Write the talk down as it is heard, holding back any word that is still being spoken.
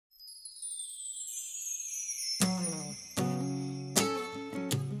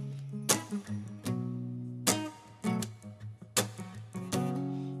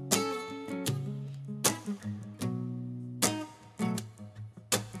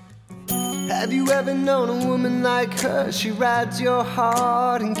Have you ever known a woman like her? She rides your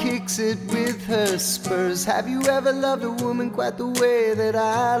heart and kicks it with her spurs. Have you ever loved a woman quite the way that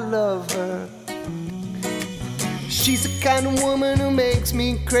I love her? She's the kind of woman who makes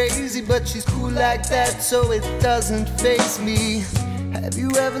me crazy, but she's cool like that, so it doesn't faze me. Have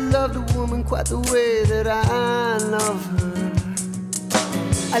you ever loved a woman quite the way that I love her?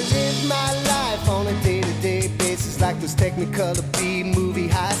 I live my life on a day-to-day basis, like those Technicolor B-movie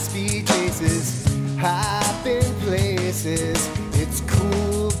high-speed chases. I've been places, it's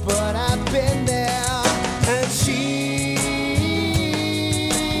cool, but I've been there. And she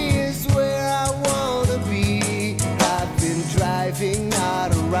is where I wanna be. I've been driving,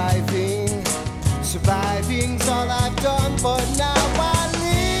 not arriving. Surviving's all I've done, but now I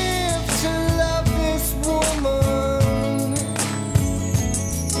live to love this woman.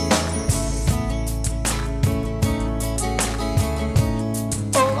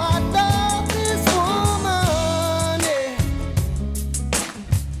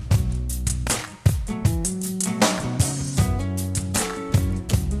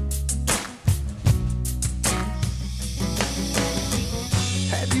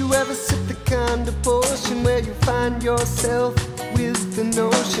 Have you ever sipped the kind of potion where you find yourself with the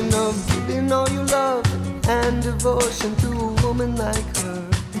notion of giving all your love and devotion to a woman like her?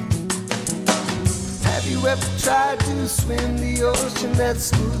 Have you ever tried to swim the ocean that's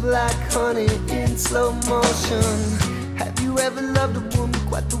smooth like honey in slow motion? Have you ever loved a woman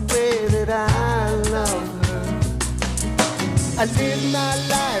quite the way that I love her? I live my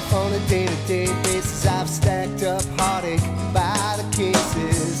life on a day-to-day basis. I've stacked up heartache by the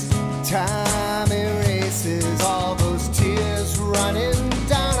cases. Time erases all those tears running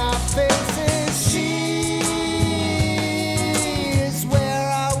down our faces. She is where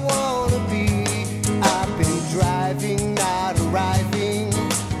I wanna be. I've been driving, not arriving.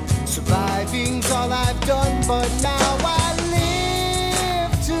 Surviving's all I've done, but now I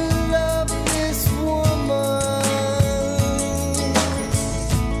live to love this woman.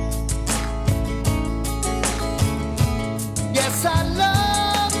 Yes, I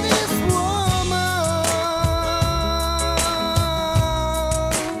love this woman.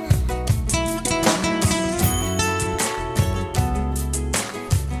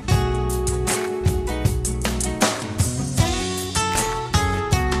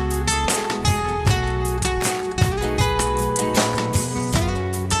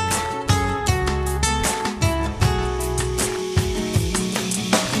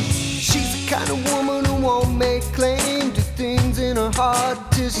 She's the kind of woman who won't make claim to things in her heart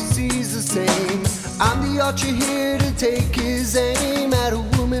till she sees the same. I'm the archer here to take his aim at a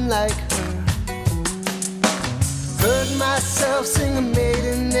woman like her. Heard myself sing a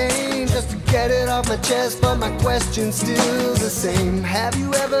maiden name just to get it off my chest, but my question's still the same. Have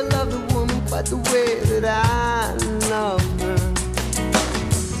you ever loved a woman quite the way that I love her?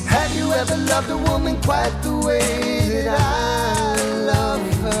 Have you ever loved a woman quite the way that I love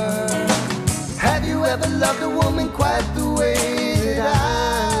her? Have you ever loved a woman quite the way